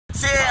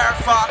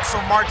Fox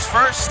on March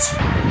 1st,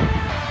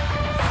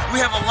 we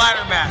have a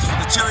ladder match for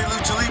the Chile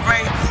Lucha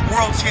Libre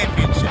World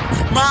Championship.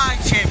 My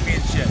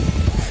championship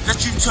that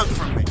you took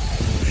from me.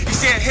 You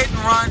said hit and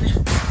run,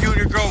 you and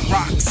your girl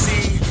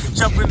Roxy,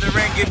 jump in the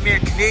ring, give me a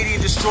Canadian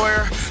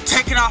destroyer,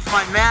 taking off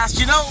my mask.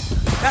 You know,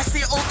 that's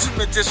the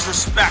ultimate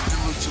disrespect in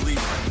Lucha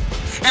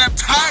Libre. And I'm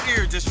tired of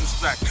your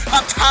disrespect.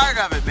 I'm tired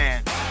of it,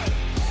 man.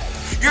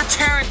 You're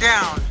tearing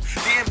down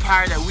the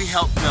empire that we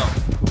helped build.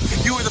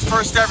 You were the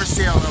first ever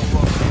sailor in the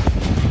world.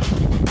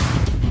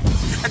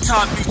 Until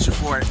I beat you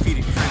for it,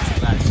 defeating Frenzy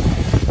last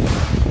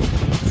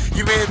year.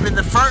 You may have been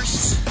the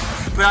first,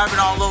 but I've been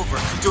all over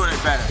doing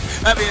it better.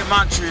 I've been in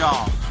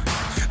Montreal.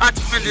 I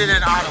defended in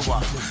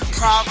Ottawa,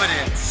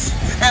 Providence,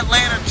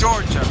 Atlanta,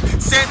 Georgia,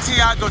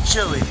 Santiago,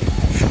 Chile.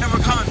 And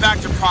we're coming back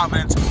to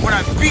Providence when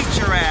I beat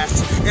your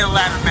ass in a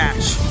ladder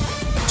match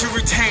to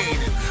retain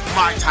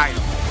my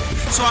title.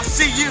 So I'll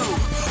see you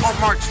on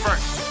March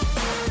 1st.